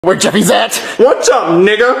Where Jeffy's at? What's up,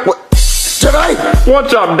 nigga? What? Jeffy?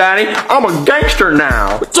 What's up, daddy? I'm a gangster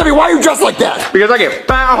now. Jeffy, why are you dressed like that? Because I get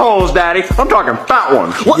fat holes, daddy. I'm talking fat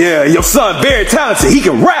ones. What? Yeah, your son very talented. He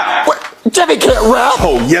can rap. What? Jeffy can't rap.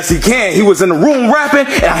 Oh, yes he can. He was in the room rapping,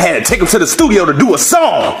 and I had to take him to the studio to do a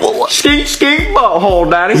song. What? Skeet, skeet, butthole,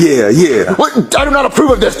 daddy. Yeah. What? I do not approve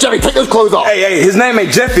of this. Jeffy, take those clothes off. Hey, his name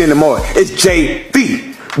ain't Jeffy anymore. It's J.B.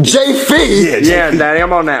 J.F.E.? Yeah, daddy,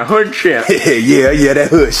 I'm on that hood shit. yeah, that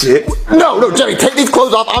hood shit. No, Jeffy, take these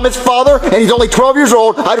clothes off. I'm his father, and he's only 12 years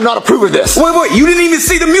old. I do not approve of this. Wait, you didn't even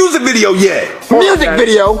see the music video yet. Music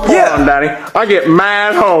video? Hold on, daddy. I get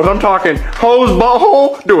mad hoes. I'm talking hose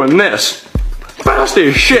butthole doing this. Fast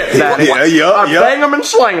as shit, daddy. Yeah. I bang them and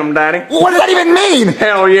slang them, daddy. What does that even mean?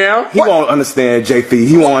 Hell yeah. He won't understand, JP.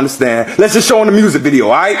 He won't understand. Let's just show him the music video,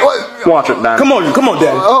 alright? Watch it, daddy. Come on,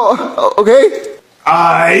 daddy. Oh, okay.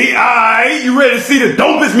 Alright. You ready to see the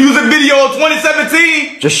dopest music video of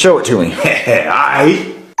 2017? Just show it to me.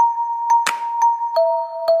 Alright.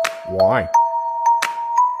 Why?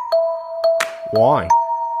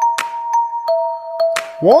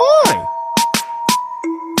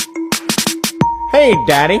 Hey,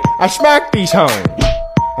 Daddy, I smacked these hoes.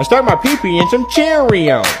 I stuck my pee-pee in some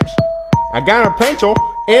Cheerios. I got a pencil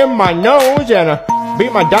in my nose and I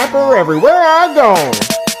beat my diaper everywhere I go.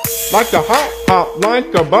 Like the hop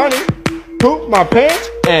like a bunny. Poop my pants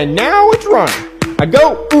and now it's running. I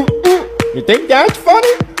go ooh. You think that's funny?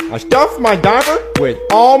 I stuff my diaper with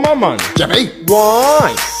all my money. Jeffy?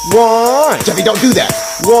 Why? Jeffy, don't do that.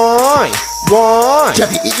 Why?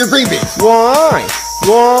 Jeffy, eat your green beans. Why?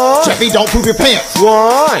 Jeffy, don't poop your pants.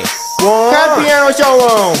 Why? Cat piano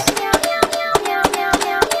solo.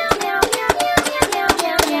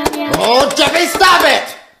 Oh, Jeffy, stop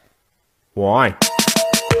it! Why?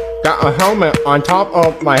 Got a helmet on top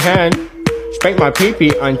of my head. Spanked my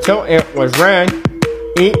pee-pee until it was red.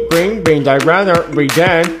 Eat green beans, I'd rather be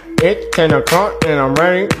dead. It's 10 o'clock and I'm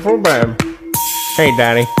ready for bed. Hey,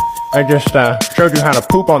 Daddy, I just showed you how to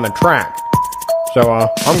poop on the track. So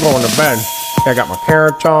I'm going to bed. I got my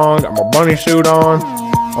carrots on, got my bunny suit on.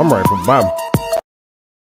 I'm ready for bed.